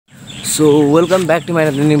So welcome back to my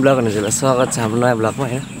new blog हुनुहुन्छ स्वागत छ हाम्रो नयाँ ब्लगमा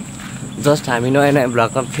होइन। जस्ट हामी नयाँ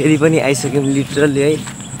ब्लगमा फेरि पनि आइसक्यौँ लिटरली है।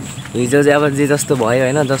 हिजो चाहिँ अब जे जस्तो भयो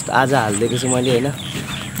होइन, जस्ट आज हालिदिएको छु मैले होइन।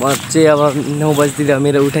 म चाहिँ अब 9 बजीतिर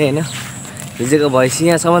मेरो उठाएँ होइन। हिजोको भैँसी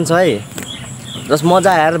यहाँसम्म छ है। जस्ट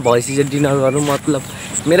मजा आएर भैँसी चाहिँ डिनर गर्नु, मतलब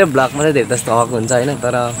मेरो ब्लगमा चाहिँ धेरै जस्तो हक हुन्छ होइन,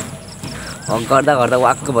 तर हक गर्दा गर्दा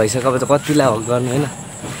वाक्क भइसक्यो अब चाहिँ कतिलाई हक गर्नु होइन।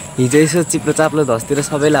 हिजो यसो चिप्लो चाप्लो धसतिर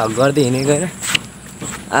सबैलाई हक गर्दै हिँडेको होइन।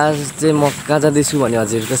 आज चाहिँ म कहाँ जाँदैछु भने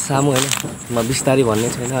हजुरको सामु होइन, म बिस्तारी भन्ने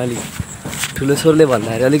छैन। अलिक ठुलो स्वरले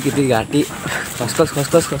भन्दाखेरि अलिकति घाँटी खसखस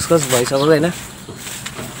खसखस खसखस भइसक्यो होइन।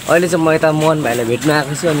 अहिले चाहिँ म यता मोहन भाइलाई भेट्न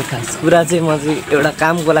आएको छु। अनि खास कुरा चाहिँ म चाहिँ एउटा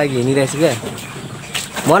कामको लागि हिँडिरहेको छु क्या।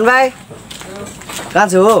 मोहन भाइ कहाँ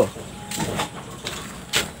छु हो?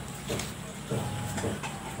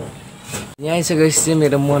 यहाँ आइसकेपछि चाहिँ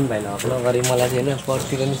मेरो मोहन भाइलाई हक नगरी मलाई चाहिँ होइन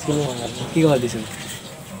पर्तिर निस्किनु मन लाग्छ। के गर्दैछु?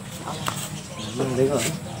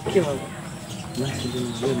 के भयो? मासु लिनु,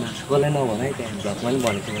 मासु कसलाई नभन है, त्यहाँ भ्लगमा पनि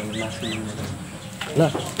भनेको थिएँ मैले मासु लिनु ल।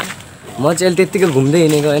 म चाहिँ अहिले त्यत्तिकै घुम्दै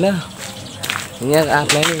हिँडेको होइन। यहाँ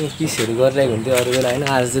आफूलाई नै किसहरू गरिरहेको हुन्थ्यो अरू बेला होइन।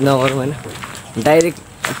 आज चाहिँ नगरौँ होइन, डाइरेक्ट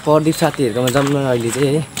प्रदीप साथीहरूकोमा जाऊँ न अहिले चाहिँ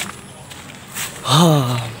है।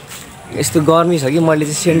 यस्तो गर्मी छ कि मैले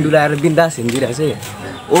चाहिँ सेन्डु लगाएर बिन्दास हिँडिदिरहेको छु है।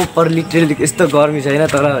 ओपर लिटरली यस्तो गर्मी छैन,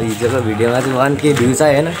 तर हिजोको भिडियोमा चाहिँ 1K भ्यू छ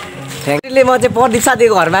होइन। थ्याङ्कले म चाहिँ प्रदीप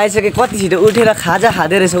साथीको घरमा आइसकेँ। कति छिटो उठेर खाजा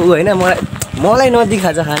खाँदै रहेछ ऊ होइन। मलाई नदी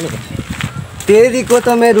खाजा खाने तेरीको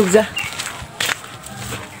त मैं रुक जा।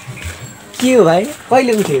 के हो भाइ,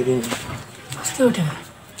 कहिले उठ्यो तिमी? कस्तो उठ्यो?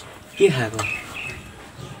 के खाएको?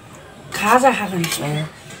 खाजा खाएको नि।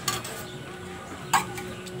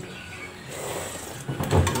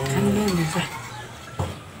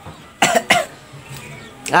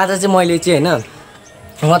 आज चाहिँ मैले चाहिँ होइन,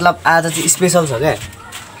 मतलब आज चाहिँ स्पेसल छ क्या।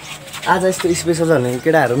 आज यस्तो स्पेसल छ भने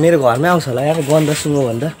केटाहरू मेरो घरमै आउँछ होला यार, गन्ध सुँगो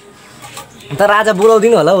भन्दा। तर आज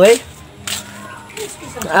बोलाउँदिनु होला हौ है।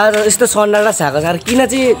 आज यस्तो सन्डाटा छाएको छ। किन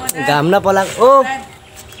चाहिँ घाम नपलाएको? ओ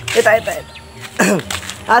यता यता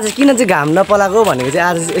आज किन चाहिँ घाम नपलाएको भनेको चाहिँ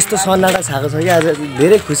आज यस्तो सन्डाटा छाएको छ कि आज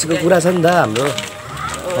धेरै खुसीको कुरा छ नि त हाम्रो।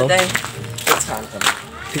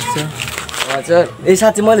 ठिक छ हजुर। ए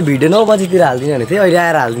साँच्चै मैले भिडियो 9 बजीतिर हालिदिनु भनेको थिएँ, अहिले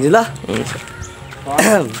आएर हालिदिन्छु ल।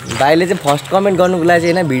 भाइले चाहिँ फर्स्ट कमेन्ट गर्नुको लागि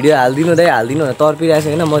चाहिँ होइन भिडियो हालिदिनु दाइ हालिदिनु भनेर तर्पिरहेको छ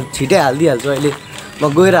होइन। म छिटै हालिदिइहाल्छु अहिले, म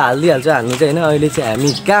गएर हालिदिइहाल्छु हाल्नु चाहिँ होइन। अहिले चाहिँ हामी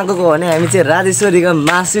कहाँ गएको भने हामी चाहिँ राजेश्वरीको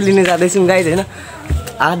मासु लिनु जाँदैछौँ गाइस होइन।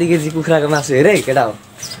 आधी केजी कुखुराको मासु हेर है केटा हो।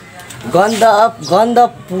 गन्ध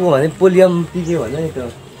पुग्यो भने पोलियम पुग्यो भने नि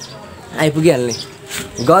त आइपुगिहाल्ने।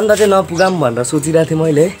 गन्ध चाहिँ नपुगाम भनेर सोचिरहेको थिएँ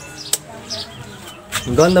मैले है।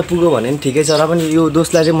 गन्ध पुग्यो भने पनि ठिकै छ, र पनि यो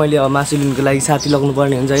दोस्टलाई चाहिँ मैले अब मासु लिनुको लागि साथी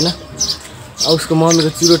लग्नुपर्ने हुन्छ होइन। उसको मम्मीको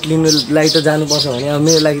चुरोट लिनुलाई त जानुपर्छ भने अब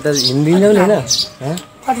मेरो लागि त हिँडिदिन्छौ नि होइन।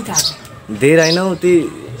 धेरै होइन हौ, त्यही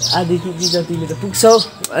आधी केजी जतिले त पुग्छौ।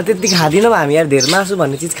 त्यति खाँदिनौँ हामी यार, धेरै मासु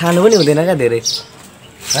भन्ने चिज खानु पनि हुँदैन क्या धेरै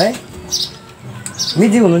है।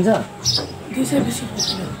 मिजी हुनुहुन्छ?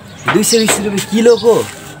 220 रुपियाँ किलोको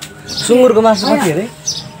सुँगुरको मासु कति अरे?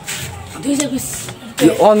 220।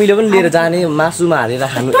 यो अमिलो पनि लिएर जाने, मासुमा हालेर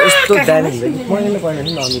खानु यस्तो दामी हुन्छ कि पहिलो पर्ने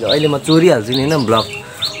नि अमिलो। अहिले म चोरिहाल्छु नि होइन, ब्लग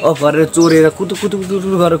अफ गरेर चोरेर कुटु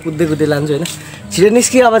गरेर कुद्दै लान्छु होइन। छिटो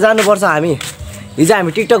निस्कियो अब जानुपर्छ हामी। हिजो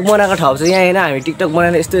हामी टिकटक बनाएको ठाउँ छ यहाँ होइन। हामी टिकटक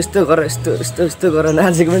बनाएर यस्तो गरेर यस्तो गरेर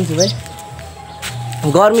नाचेको पनि छु भाइ।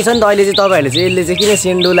 गर्मी छ नि त अहिले चाहिँ। तपाईँहरूले चाहिँ यसले चाहिँ किन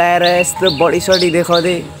सेन्डो लगाएर यस्तो बडी सडी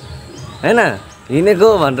देखाउँदै होइन हिँडेको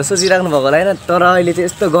भनेर सोचिराख्नु भएको होला होइन। तर अहिले चाहिँ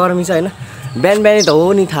यस्तो गर्मी छ होइन। बिहान त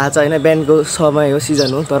हो नि, थाहा छ होइन, बिहानको समय हो, सिजन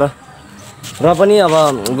हो। तर र पनि अब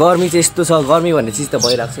गर्मी चाहिँ यस्तो छ, गर्मी भन्ने चिज त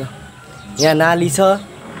भइरहेको छ। यहाँ नाली छ,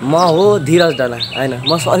 म हो धीरज डना होइन,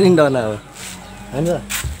 म सलिन डना हो होइन।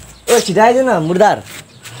 ओ छिटो आइज न मुर्दार।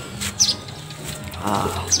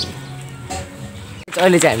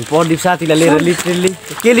 अहिले चाहिँ हामी प्रदीप साथीलाई लिएर लिटरली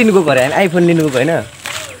के लिनु गएको अरे? हामी आइफोन लिनु गएको होइन।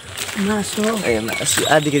 मासु ए मासु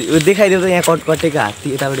आधी केजी देखाइदेऊ त। यहाँ कटेको हात्ती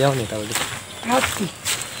यताबाट आउने, यताबाट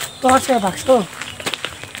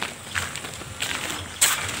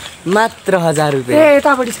मात्र 1000 रुपियाँ।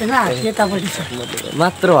 यतापट्टि छैन, यतापट्टि छ।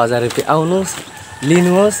 मात्र 1000 रुपियाँ। आउनुहोस्,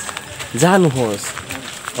 लिनुहोस्, जानुहोस्।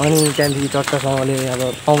 अनि त्यहाँदेखि चट्टसँगले अब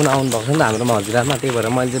पाहुना आउनुभएको छ नि त हाम्रोमा हजुरआमा, त्यही भएर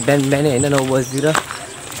मैले चाहिँ बिहानै होइन 9 बजीतिर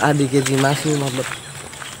आधी केजी मासु मतलब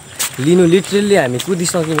लिनु लिटरली हामी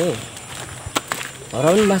कुदिसक्यौँ है। र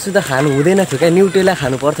पनि मासु त खानु हुँदैन थियो क्या, न्युटेला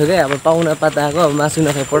खानु पर्थ्यो क्या। अब पाहुना पाता आएको अब मासु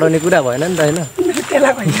नखाइ पढाउने कुरा भएन नि त होइन।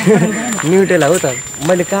 न्युटेला हो त।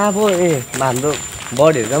 मैले कहाँ पो हाम्रो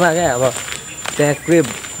बडीहरूकोमा क्या, अब त्यहाँ कोही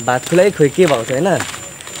भात खुवाइ खोइ के भएको थियो होइन।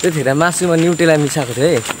 त्यतिखेर मासुमा न्युटेला मिसाएको थियो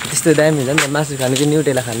है। त्यस्तो दामी हुन्छ नि त मासु खानु कि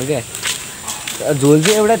न्युटेला खानु क्या। झोल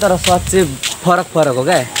चाहिँ एउटै तर स्वाद चाहिँ फरक हो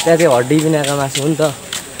क्या। त्यहाँ चाहिँ हड्डी बिनाको मासु हो नि त।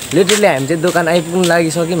 लिटरली हामी चाहिँ दोकान आइपुग्नु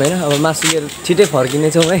लागिसक्यौँ होइन अब मासु लिएर छिटै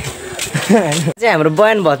फर्किनेछौँ है चाहिँ हाम्रो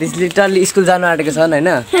बयान भतिज लिटरली स्कुल जानु आँटेको छन् होइन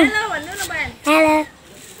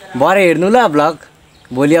भरे हेर्नु ल भ्लग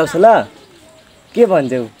भोलि आउँछ ल के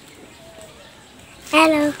भन्छौ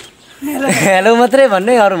हेलो मात्रै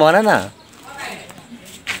भन्नै अरू भन न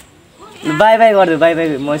बाई बाई गरिदेऊ बाई बाई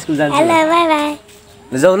म स्कुल जान्छु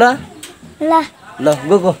जाऊ ल ल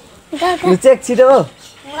गो चेक छिटो हो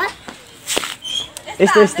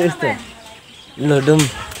यस्तो ल डुम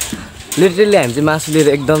लिटरली हामी चाहिँ मासु लिएर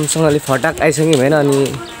एकदमसँगले फटाक आइसक्यौँ होइन अनि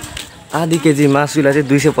आधी केजी मासुलाई चाहिँ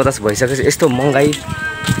 250 भइसकेपछि यस्तो महँगाइ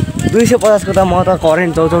 250 को त म त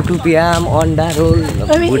करेन्ट चाउचाउ टुपियाम अन्डा रोल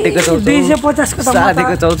भुटेको चाउचाउ 250 को त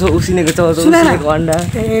सादेको चाउचाउ उसिनेको चाउचाउ उसिनेको अन्डा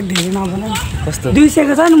कस्तो 200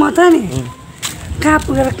 को छ नि म त नि कहाँ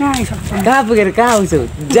पुगेर कहाँ आइसक्छु कहाँ आउँछु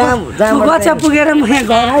जाम बच्चा पुगेर म यहाँ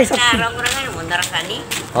घर आइसक्छु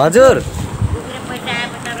हजुर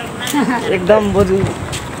एकदम बोजू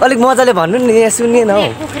अलिक मजाले भन्नु नि यहाँ सुन्ने न हौ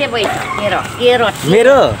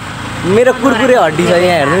मेरो कुरकुरे हड्डी छ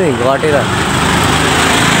यहाँ हेर्नु नि घटेर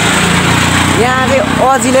यहाँ चाहिँ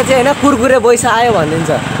अजीले चाहिँ होइन कुरकुरे पैसा आयो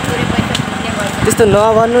भनिदिन्छ त्यस्तो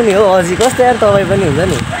नभन्नु नि हो अजी कस्तो यार तपाईँ पनि हुन्छ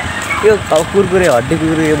नि यो कुरकुरे हड्डी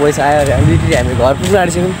कुरकुरे पैसा आयो लिटरली हामी घर पुग्नु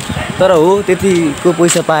आँटिसक्यौँ तर हो त्यतिको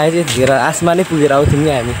पैसा पाए चाहिँ धेरै आसमानै पुगेर आउँथ्यौँ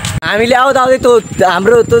नि हामीले आउँदा आउँदै त्यो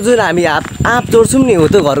हाम्रो त्यो जुन हामी आँप चोर्छौँ नि हो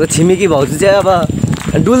त्यो घरको छिमेकी भाउजू चाहिँ अब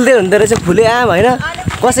डुल्दै हुँदो रहेछ खुले आम होइन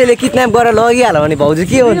कसैले किडन्याप गरेर लगिहाल्यो भने भाउजू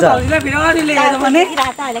के हुन्छ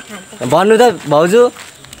भन्नु त भाउजू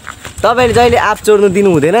तपाईँले जहिले आँप चोर्नु दिनु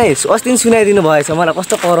हुँदैन है अस्ति पनि सुनाइदिनु भएछ मलाई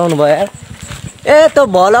कस्तो कराउनु भयो यार ए त्यो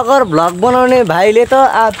भलकर भ्लग बनाउने भाइले त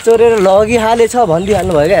आँप चोरेर लगिहालेछ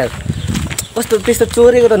भनिदिइहाल्नु भयो क्या कस्तो त्यस्तो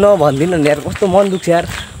चोरेको त नभनिदिनु नि यार कस्तो मन दुख्छ यार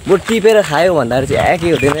बरु टिपेर खायो भन्दाखेरि चाहिँ के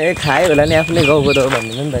हुँदैन ए खायो होला नि आफ्नै गाउँको त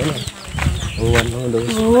भन्दिनु नि त होइन हो भन्नु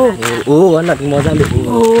हो भन्न मजाले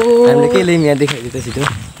हामीले के ल्यायौँ यहाँ देखाइदियो त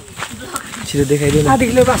छिटो देखाइदियो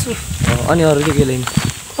अनि अरू के ल्यायौँ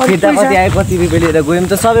फिर्ता कति आयो कति रुपियाँ लिएर गयौँ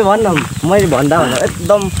त सबै भन्न मैले भन्दा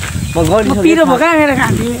एकदम म गरिसकेँ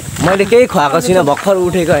मैले केही खुवाएको छुइनँ भर्खर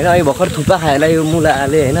उठेको होइन अहिले भर्खर थुक्पा खाएर यो मुला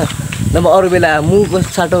हालेँ होइन नभए अरू बेला मुखको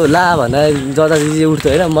साटो ला भन्दा जता जे उठ्थ्यो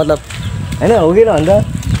होइन मतलब होइन हो कि भन्छ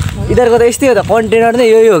यिनीहरूको त यस्तै हो त कन्टेनर नै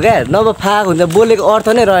यो हो क्या नभए फाक हुन्छ बोलेको अर्थ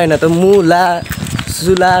नै रहेन त मुला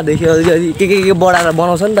सुलादेखि के बढाएर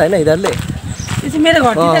बनाउँछ नि त होइन यिनीहरूले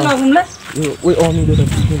उयो अमिलो त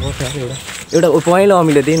एउटा पहेँलो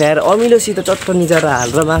अमिलो दिएन आएर अमिलोसित चट्ट निचाएर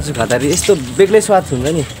हालेर मासु खाँदाखेरि यस्तो बेग्लै स्वाद हुन्छ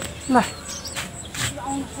नि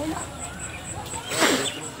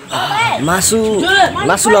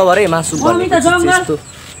मासु लभर है मासु यस्तो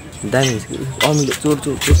दामी अमिलो चोर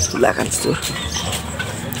ठुला खान्छ चोर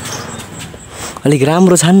अलिक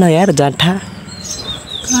राम्रो छन् न यार जाठा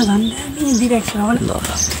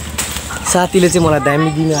साथीले चाहिँ मलाई दामी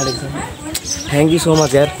दिनु आँटेको छ थ्याङ्क यू सो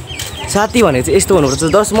मच यार साथी भनेको चाहिँ यस्तो हुनुपर्छ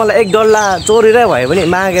जस मलाई एक डल्ला चोरेरै भयो भने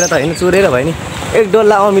मागेर त होइन चोरेर भयो नि एक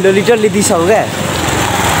डल्ला अमिलो लिटरली दिइसक्यो क्या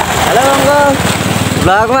हेलो अङ्कल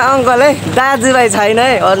भ्लगमा अङ्कल है दाजुभाइ छैन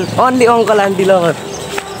है अन्ली अङ्कल आन्टी लभर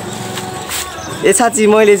ए साँच्ची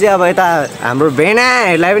मैले चाहिँ अब यता हाम्रो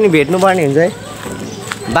भेनाहरूलाई पनि भेट्नुपर्ने हुन्छ है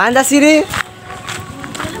भान्जासिरी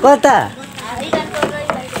कता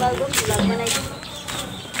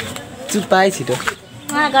चुप आए छिटो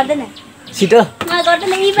छिटो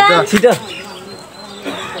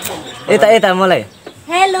यता मलाई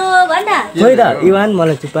हेलो भन्न खोइ त इवान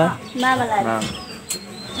मलाई चुप्पा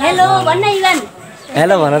हेलो भन्न इवान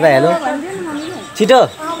हेलो भन त हेलो छिटो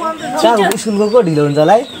कहाँ स्कुल गएको ढिलो हुन्छ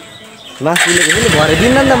होला है मासु लिएको पनि भरे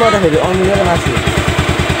दिन्न नि त म त फेरि अमिलो र मासु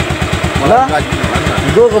ल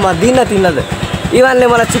गएकोमा दिन्न तिमीलाई त इवानले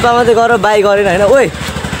मलाई चुप्पा मात्रै गर बाई गरेन होइन ओइ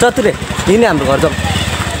चतुरे हिँड्ने हाम्रो घर जाउँ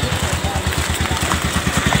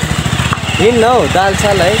हिँड्न हौ दाल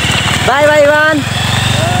साल है बाई बाई इवान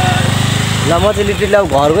ल म चाहिँ लिटरली अब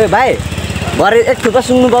घर गएँ भाइ भरे एक थुक्पा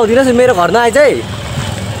सुँग्नु पाउँदिनँ मेरो घर नआएछ है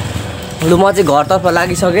लु म चाहिँ घरतर्फ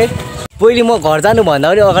लागिसकेँ पहिले म घर जानुभन्दा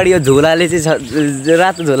पनि अगाडि यो झोलाले चाहिँ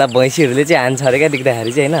रातो झोला भैँसीहरूले चाहिँ हान्छ अरे क्या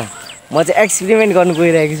देख्दाखेरि चाहिँ होइन म चाहिँ एक्सपेरिमेन्ट गर्नु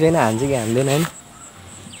गइरहेको छु होइन हान्छ कि हान्दैन होइन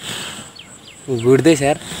घुट्दैछ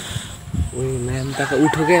यार उयो म्याम त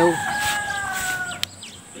उठो क्या हौ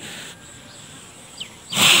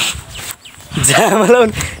जामलाउ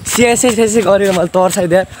स्यासे गरेर मैले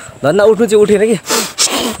तर्साइदिएँ धन्दा उठ्नु चाहिँ उठेर कि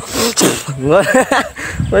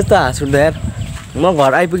कस्तो हाँस उठ्दा यार म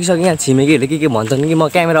घर आइपुगिसकेँ यहाँ छिमेकीहरूले के भन्छन् कि म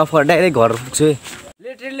क्यामेरा अफ गरेर डाइरेक्ट घर पुग्छु है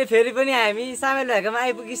लिटरली फेरि पनि हामी सामेल भएकोमा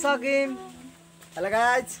आइपुगिसक्यौँ हेलो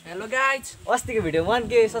गाइज अस्तिको भिडियो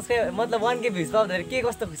 1K सब्सक्राइब मतलब 1K भ्युज पाउँदाखेरि के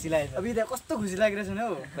कस्तो खुसी लाग्यो अब यता कस्तो खुसी लागिरहेछ नि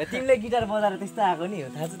हौ तिमीले गिटार बजाएर त्यस्तो आएको नि हो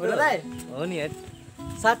थाहा छ हो नि यार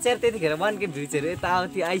साँच्चै त्यतिखेर 1K भ्युजहरू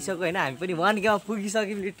यताउति आइसक्यो होइन हामी पनि 1K मा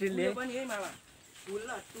पुगिसक्यौँ लिटरली है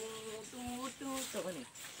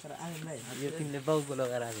तर आइलाई यो तिमीले बाउको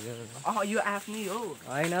लगाएर आएको यो आफ्नै हो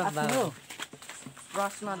होइन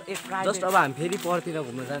प्रश्न जस्ट अब हामी फेरि परतिर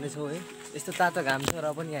घुम्न जानेछौँ है यस्तो तातो घाम छ र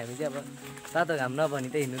पनि हामी चाहिँ अब तातो घाम नभनी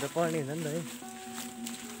त हिँड्नु त पर्ने हुन्छ नि त है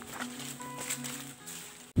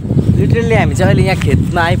लिटरली हामी चाहिँ अहिले यहाँ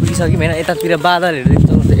खेतमा आइपुगिसक्यौँ होइन यतातिर बादलहरू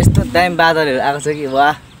देख्छौँ यस्तो दामी बादलहरू आएको छ कि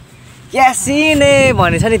वाह क्या सिन हे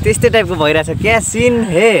भनेछ नि त्यस्तै टाइपको भइरहेछ क्या सिन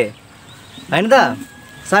हे होइन त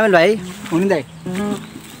सामेल भाइ हुनु दाइ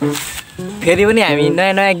फेरि पनि हामी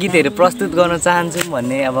नयाँ नयाँ गीतहरू प्रस्तुत गर्न चाहन्छौँ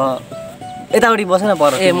भन्ने अब यतापट्टि बस न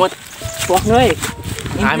पर म बस्नु है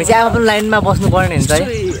हामी चाहिँ अब पनि लाइनमा बस्नु पर्ने हुन्छ है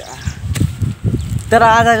तर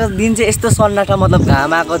आजको दिन चाहिँ यस्तो सन्नाटा मतलब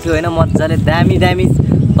घाम आएको थियो होइन मजाले दामी दामी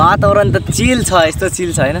वातावरण त चिल छ यस्तो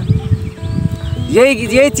चिल छ होइन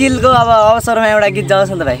यही चिलको अब अवसरमा एउटा गीत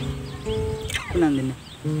जाओस् न त भाइ कुन दिनु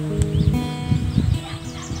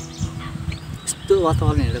यस्तो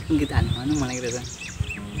वातावरण हेरेर कुन गीत हाल्नु भनौँ मलाई रहेछ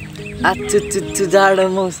आचु जाडो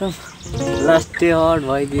मौसम लास्टे हट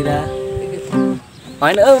भइदिँदा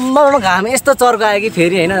होइन म घाम यस्तो चर्को आयो कि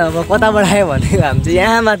फेरि होइन अब कताबाट आयो भने घाम चाहिँ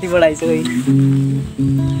यहाँ माथिबाट आइसक्यो है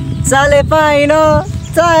चाले पाइन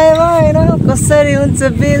चाहे भएन कसरी हुन्छ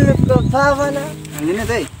बिलको भावना हाल्दिनँ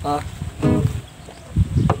त है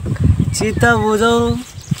चित्त बुझौ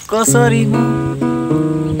कसरी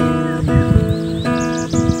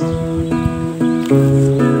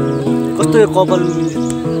कस्तो यो कपाल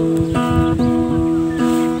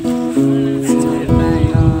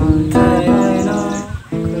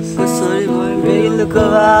कसरी बिलको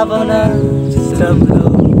भावना चित्त बुझौ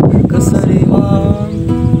कसरी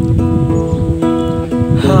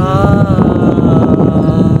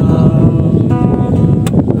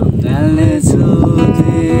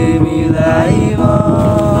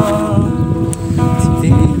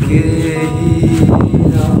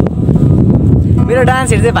मेरो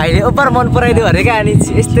डान्सहरू चाहिँ भाइले ओपर मन पराइदियो अरे क्या अनि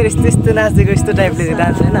यस्तो नाच्दिएको यस्तो टाइपले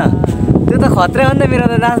डान्स होइन त्यो त खत्रै हो नि त मेरो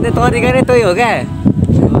त नाच्ने तरिका नै त्यही हो क्या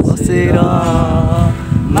बसेर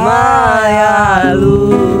मायालु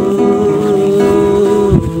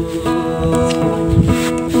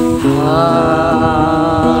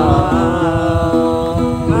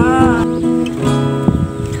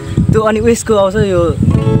त्यो अनि उयसको आउँछ यो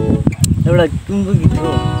एउटा कुनको गीत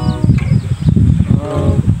थियो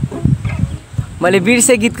मैले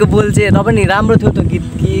बिर्सेँ गीतको बोल चाहिँ र पनि राम्रो थियो त्यो गीत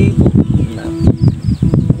कि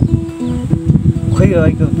खोइ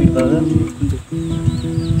गएको गीत ल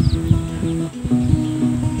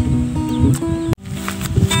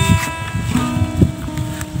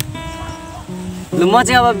म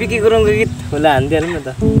चाहिँ अब बिकी गुरुङको गीत होला हानिदिइहालौँ न त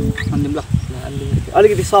हानिदिउँ ल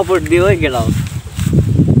अलिकति सपोर्ट दियो है केटा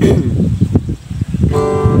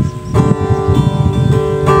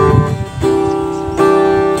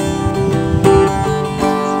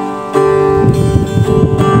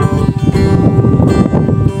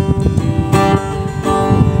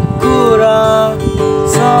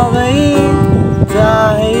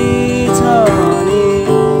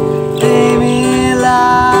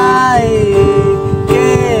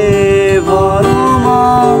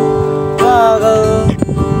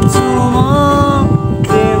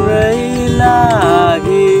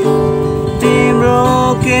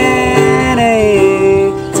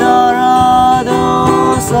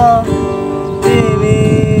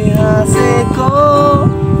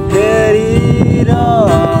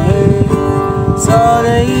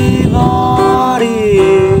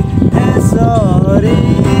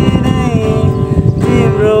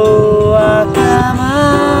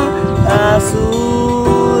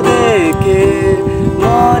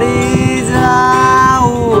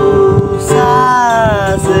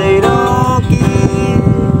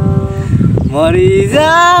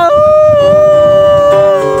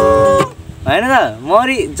होइन त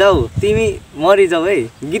मरिजाऊ तिमी मरिजाऊ है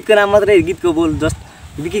गीतको नाम मात्रै गीतको बोल जस्ट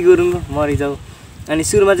बिकी गुरुङको मरिजाऊ अनि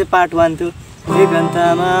सुरुमा चाहिँ पार्ट 1 थियो एक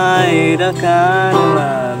घन्टामा हेर कानमा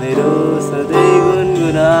मेरो सधैँ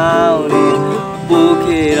गुनगुनाउने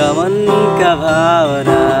पोखेर मनका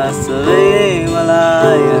भावना सबै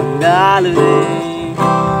मलाई अँगाल्ने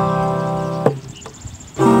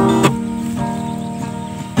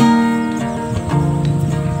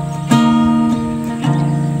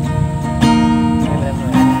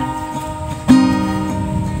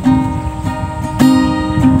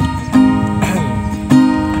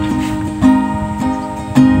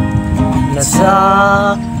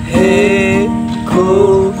चाहेको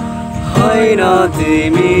होइन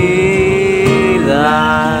तिमीलाई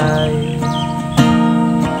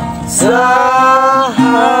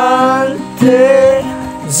चाहन्थे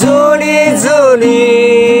जुनी जुनी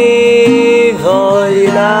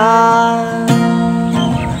भइला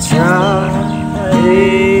चाहेको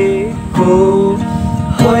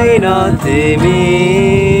होइन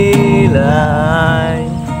तिमीलाई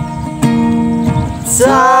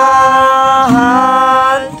चाहन्थे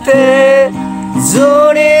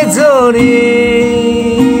जुनी जुनी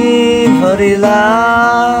भरिला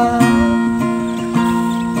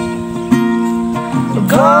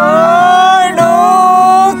गर्नु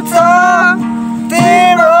त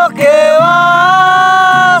तिम्रो के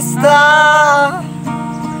वास्ता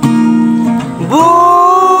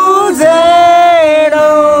बुझेनौ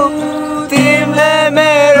तिमीले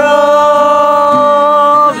मेरो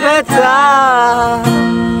व्यथा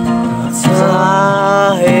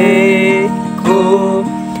चाहेको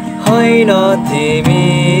होइन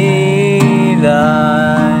तिमीलाई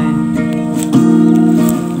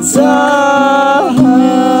चाहन्थे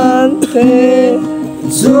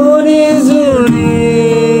जुनी जुनी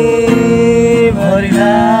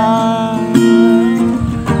भरिला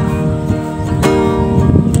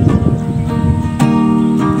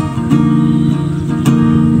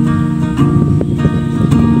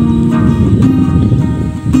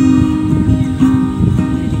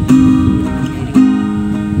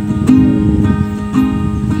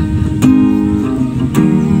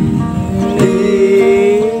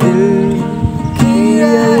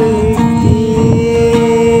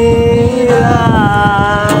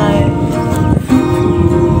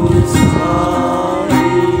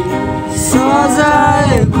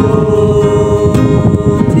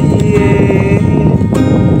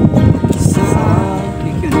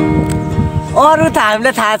अरू त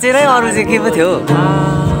हामीलाई थाहा छैन है अरू चाहिँ के पो थियो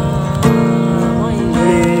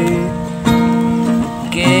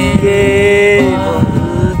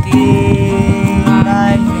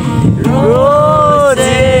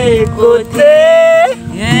रोजेको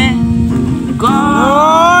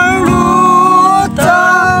गर्नु त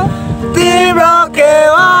तिम्रो के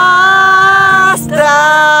वास्ता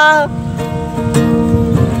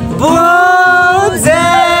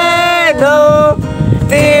बुझेनौ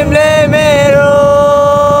तिमीले मेरो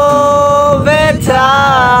व्यथा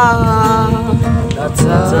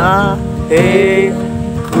चाहेको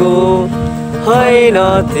होइन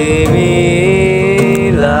तिमीलाई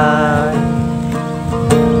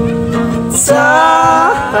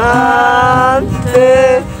चाहन्थे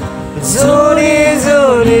जुनी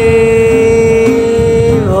जुनी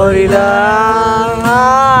भरिलाई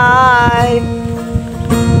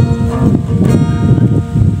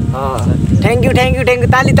थ्याङ्क यू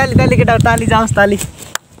ताली ताली ताली केटाहरू ताली जाओस् ताली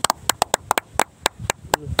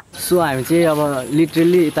सो हामी चाहिँ अब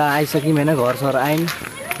लिटरली यता आइसक्यौँ होइन घर सर आयौँ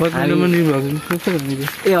ए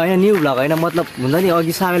होइन न्यू भ्लग होइन मतलब हुन्छ नि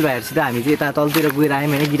अघि सामेल भाइहरूसित हामी चाहिँ यता तलतिर गएर आयौँ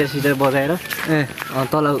होइन गिटार सिटार बजाएर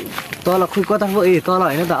तल तल खोइ कता पो तल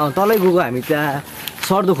होइन त तलै गएको हामी त्यहाँ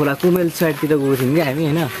सर्दो खोला कुमेल साइडतिर गएको थियौँ कि हामी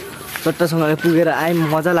होइन चट्टसँगले पुगेर आयौँ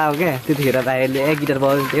मजा लाग्यो क्या त्यतिखेर भाइहरूले गिटार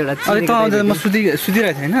बजाउँथ्यो एउटा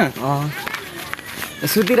सुतिरहेको थिएँ होइन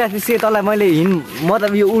सुतिरहेको थिएँ तँलाई मैले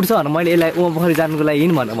मतलब यो उठ्छ भनेर मैले यसलाई पोखरी जानुको लागि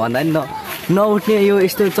हिँड भनेर भन्दा नि नउठ्ने यो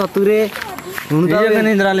यस्तो चतुरे हुनु त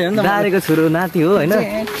डारेको छोरो नाति हो होइन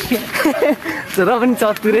र पनि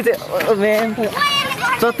चतुरे चाहिँ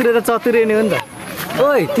चतुरे त चतुरे नै हो नि त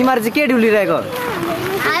ओइ तिमीहरू चाहिँ के डुलिरहेको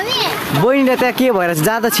बहिनीलाई त्यहाँ के भएर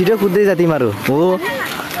जाँदा छिटो कुद्दै जा तिमीहरू हो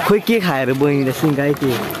खोइ के खाएर बहिनीले सिङ्गाए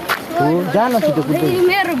के हो जान छिटो कुद्दै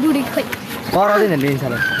कराउँदैन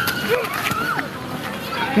लिन्छलाई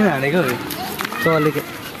किन हालेको चलेको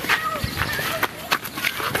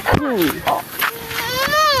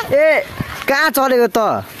ए कहाँ चलेको त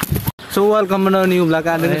सो वेलकम न्यू ब्लग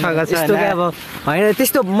यस्तो क्या अब होइन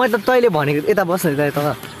त्यस्तो मतलब तैँले भनेको यता बस्छ त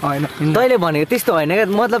होइन तैँले भनेको त्यस्तो होइन क्या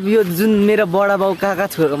मतलब यो जुन मेरो बडा बाउ काका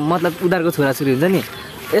छोरा मतलब उनीहरूको छोराछोरी हुन्छ नि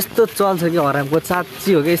यस्तो चल्छ कि हरामको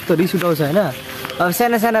साँच्ची हो कि यस्तो रिस उठाउँछ होइन अब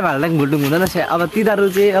साना साना भाइहरूलाई भुल्डुङ हुँदैन अब तिनीहरू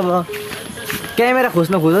चाहिँ अब क्यामेरा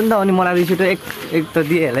खोज्न खोज्छ नि त अनि मलाई रिस उठ्यो एक त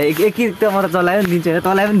दिएहरूलाई एक त मलाई चलायो नि दिन्छ होइन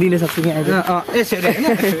तँलाई पनि दिन सक्छु कि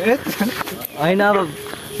होइन अब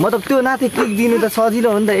मतलब त्यो नाथे किक दिनु त सजिलो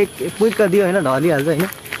हो नि त एक क्विक दियो होइन ढलिहाल्छ होइन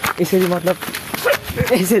यसरी मतलब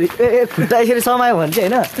यसरी खुट्टा यसरी समायो भने चाहिँ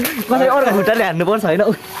होइन कसै अर्को खुट्टाले हान्नुपर्छ होइन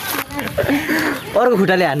अर्को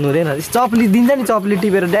खुट्टाले हान्नु हुँदैन चप्ली दिन्छ नि चप्ली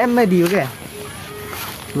टिपेर ड्याममै दियो क्या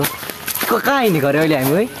ल कहाँ हिँड्ने गऱ्यो अहिले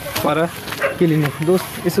हामी है पर के लिनु दोस्त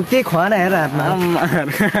यसो केही खुवाना हेर हातमा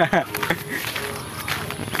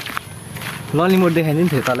ललिमोट देखाइदिनु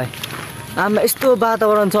थियो तँलाई आमा यस्तो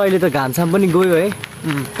वातावरण छ अहिले त घामसाम पनि गयो है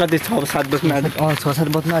कति 6-7 बज्न 6-7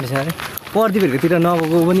 बज्न आँटेछ अरे पर्दिभित्रतिर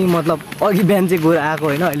नगएको पनि मतलब अघि बिहान चाहिँ गएर आएको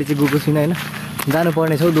होइन अहिले चाहिँ गएको छुइनँ होइन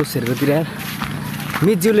जानुपर्ने छ हौ दोस्तहरूकोतिर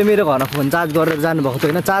मिज्यूले मेरो घरमा फोन चार्ज गरेर जानुभएको थियो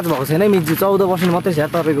होइन चार्ज भएको छैन मिज्यू 14% मात्रै छ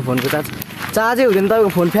तपाईँको फोनको चार्जै हुँदैन तपाईँको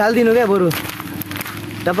फोन फ्यालिदिनु क्या बरु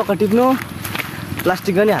टपक्क टिप्नु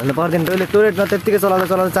प्लास्टिक पनि हाल्नु पर्दैन टोइलेटमा त्यत्तिकै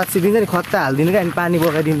चलाउँदा चार्ज दिन्छ नि खत्ता हालिदिनु क्या अनि पानी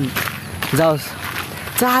बोकाइदिनु जाओस्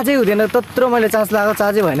चार्जै हुँदैन त्यत्रो मैले चार्ज लगाएको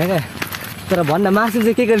चार्जै भएन क्या तर भन्न मासु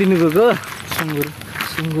चाहिँ के लिनु गएको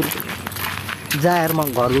सुँगुर जाएर म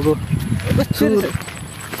घर गएको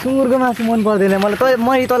सुँगुरको मासु मन पर्दैन मलाई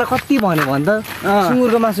मैले तँलाई कति भन्यो भन् त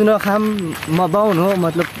सुँगुरको मासु नखाम म बाहुन हो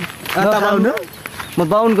मतलब म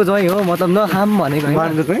बाहुनको ज्वाइँ हो मतलब नखाम भनेको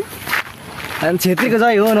अनि छेत्रीको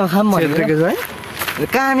ज्वाइँ हो नखाम भनेको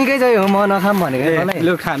कामीकै ज्वाइँ हो म नखाम भनेको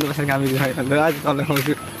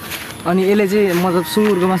अनि यसले चाहिँ मतलब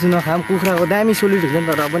सुँगुरको मासु नखाम कुखुराको दामी सोलिड हुन्छ नि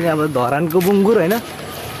तर पनि अब धरानको बुङ्गुर होइन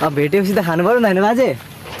अब भेटेपछि त खानु पऱ्यो नि होइन बाजे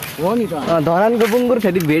हो नि त धरानको बुङ्गुर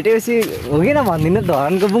फेरि भेटेपछि हो कि न भनिदिनु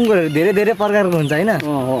धरानको बुङ्गुरहरू धेरै धेरै प्रकारको हुन्छ होइन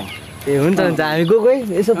ए हुन्छ हामी गएको है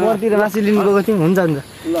यसो परतिर मासु लिनु गएको थियौँ हुन्छ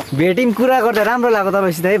भेट्यौँ कुरा गर्दा राम्रो लाग्यो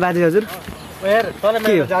तपाईँसित है बाजे हजुर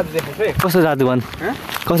के हो कस्तो जादु भन्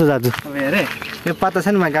कस्तो जादु हेरे यो पत्ता छ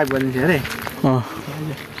नि म गायब गरिदिन्छु अरे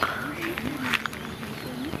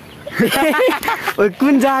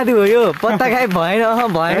कुन जादु हो यो पत्ता गायब भएन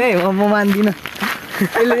भएन है म मान्दिनँ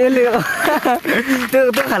यसले त्यो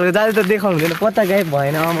खालको जादु त देखाउनु हुँदैन पत्ता गायब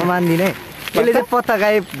भएन म मान्दिनँ है यसले चाहिँ पत्ता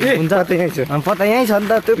गायब हुन्छ पत्ता यहीँ छ नि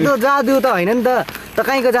त त्यो जादु त होइन नि त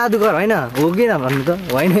कहीँको जादुगर होइन हो कि न भन्नु त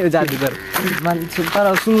होइन यो जादुगर तर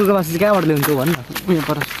सुँगुरको मासु चाहिँ कहाँबाट ल्याउँछ भन्नु उयो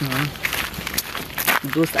पर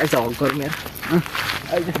दोस्त आइस हक मेरो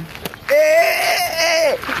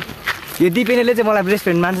यो दिपेनले चाहिँ मलाई बेस्ट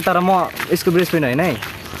फ्रेन्ड मान्छ तर म यसको बेस्ट फ्रेन्ड होइन है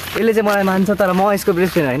यसले चाहिँ मलाई मान्छ तर म यसको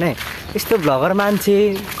बेस्ट फ्रेन्ड होइन है यस्तो भ्लगर मान्छे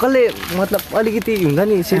कसले मतलब अलिकति हुन्छ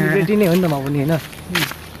नि सेलिब्रेटी नै हो नि त म पनि होइन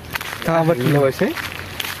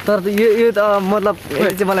तर यो त मतलब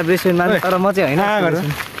यसले चाहिँ मलाई बेस्ट फ्रेन्ड मान्छ तर म चाहिँ होइन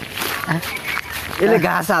यसले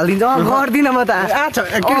घाँस हालिदिन्छ गर्दिनँ म त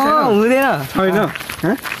हुँदैन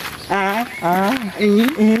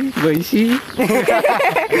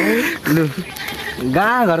लु गा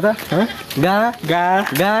घर त गा गा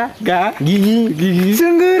गा गा गिगी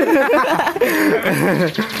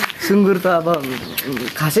सुँगुर त अब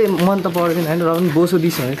खासै मन त पर्दैन होइन र पनि बोसो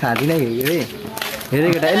डिस भने खाँदिनँ है हेरे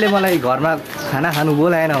केटा यसले मलाई घरमा खाना खानु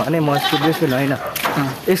बोलाएन भने म यसको बेस्ट होइन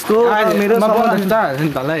यसको मेरो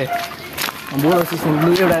बोलो सिस्टम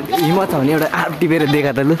लु एउटा हिम्मत छ भने एउटा आँप टिपेर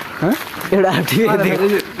देखा त लु एउटा आँप टिपेर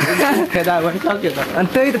अनि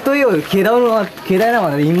त्यही हो खेदाएन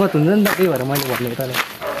भनेर हिम्मत हुन्छ नि त त्यही भएर मैले भनेको तर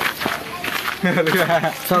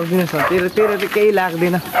सक्दिनँ सर तेरो चाहिँ केही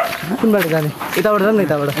लाग्दैन कुनबाट जाने यताबाट जानु न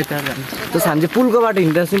यताबाट जस्तो हामी चाहिँ पुलको बाटो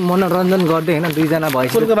हिँड्दा मनोरञ्जन गर्दै होइन दुईजना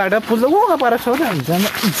भएपछि पुलको बाटो पुल पर छ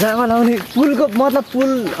जामा लाउने पुलको मतलब पुल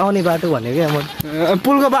आउने बाटो भनेको क्या म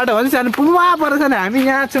पुलको बाटो भन्छ अनि पुलमा पर छ नि हामी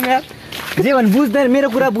यहाँ छौँ यार जे भने बुझ्दैन मेरो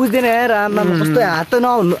कुरा बुझ्दैन यार आमा कस्तो हात त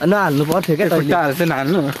नहाल्नु पर्थ्यो क्या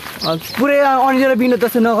पुरै अनिल विनोद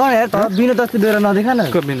जस्तो नगर यार त विनोद जस्तो बेर नदेखा न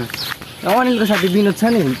अनिलको साथी विनोद छ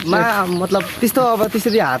नि मतलब त्यस्तो अब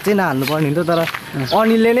त्यसरी हात चाहिँ नहाल्नु पर्ने हुन्छ तर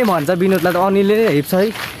अनिलले नै भन्छ विनोदलाई त अनिलले नै हेप्छ है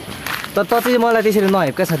तर त चाहिँ मलाई त्यसरी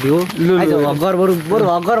नहेप्का साथी हो हग्गर बरु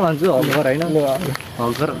हग्गर भन्छु हग्गर होइन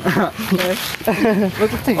हग्गर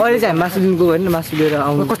अहिले चाहिँ हामी मासु लिनु गयो भने मासु लिएर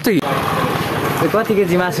आउनु कस्तो कति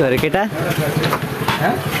केजी मासु अरे केटा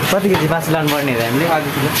कति केजी मासु लानुपर्ने अरे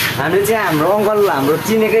हामीले चाहिँ हाम्रो अङ्कल हाम्रो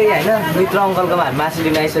चिनेकै होइन मित्र अङ्कलकोमा हामी मासु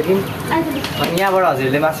लिन आइसक्यौँ अनि यहाँबाट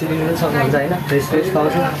हजुरले मासु लिनु पनि सक्नुहुन्छ होइन फ्रेस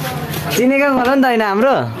पाउँछ चिनेकै अङ्कल हो नि त होइन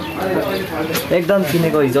हाम्रो एकदम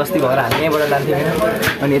चिनेको हिजो अस्ति भएर हामी यहाँबाट लान्थ्यौँ होइन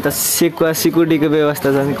अनि यता सिक्युरिटीको व्यवस्था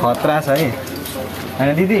चाहिँ खतरा छ है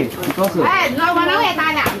होइन दिदी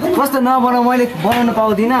कस्तो नबनाऊ मैले बनाउनु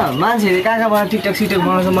पाउँदिनँ मान्छेहरूले कहाँ कहाँबाट टिकटक सिकटक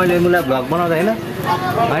बनाउँछ मैले मलाई भ्लग बनाउँदा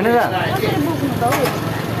होइन र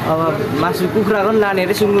अब मासु कुखुराको पनि लाने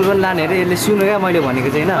अरे सुँगुरको पनि लाने अरे यसले सुन्यो क्या मैले भनेको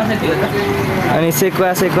चाहिँ होइन अनि सेकुवा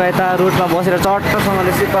यता रोडमा बसेर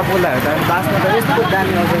चट्टसँगले सेकुवा पोल्दाखेरि त बासमा त यस्तो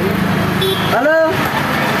दामी आउँछ हेलो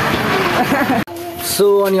सो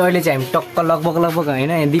अनि अहिले चाहिँ हामी टक्क लगभग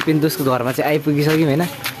होइन दिपेन दोस्तको घरमा चाहिँ आइपुगिसक्यौँ होइन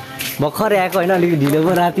भर्खरै आएको होइन अलिकति ढिलो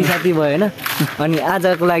भयो राति साथी भयो होइन अनि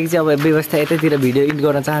आजको लागि चाहिँ अब व्यवस्था यतैतिर भिडियो एडिट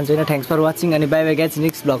गर्न चाहन्छु होइन थ्याङ्क्स फर वाचिङ अनि बाई बाई ग्याच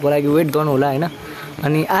नेक्स्ट भ्लगको लागि वेट गर्नु होला होइन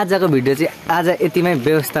अनि आजको भिडियो चाहिँ आज यतिमै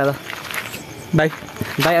व्यवस्था ल बाई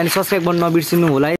अनि सब्सक्राइब गर्नु नबिर्सिनु होला है।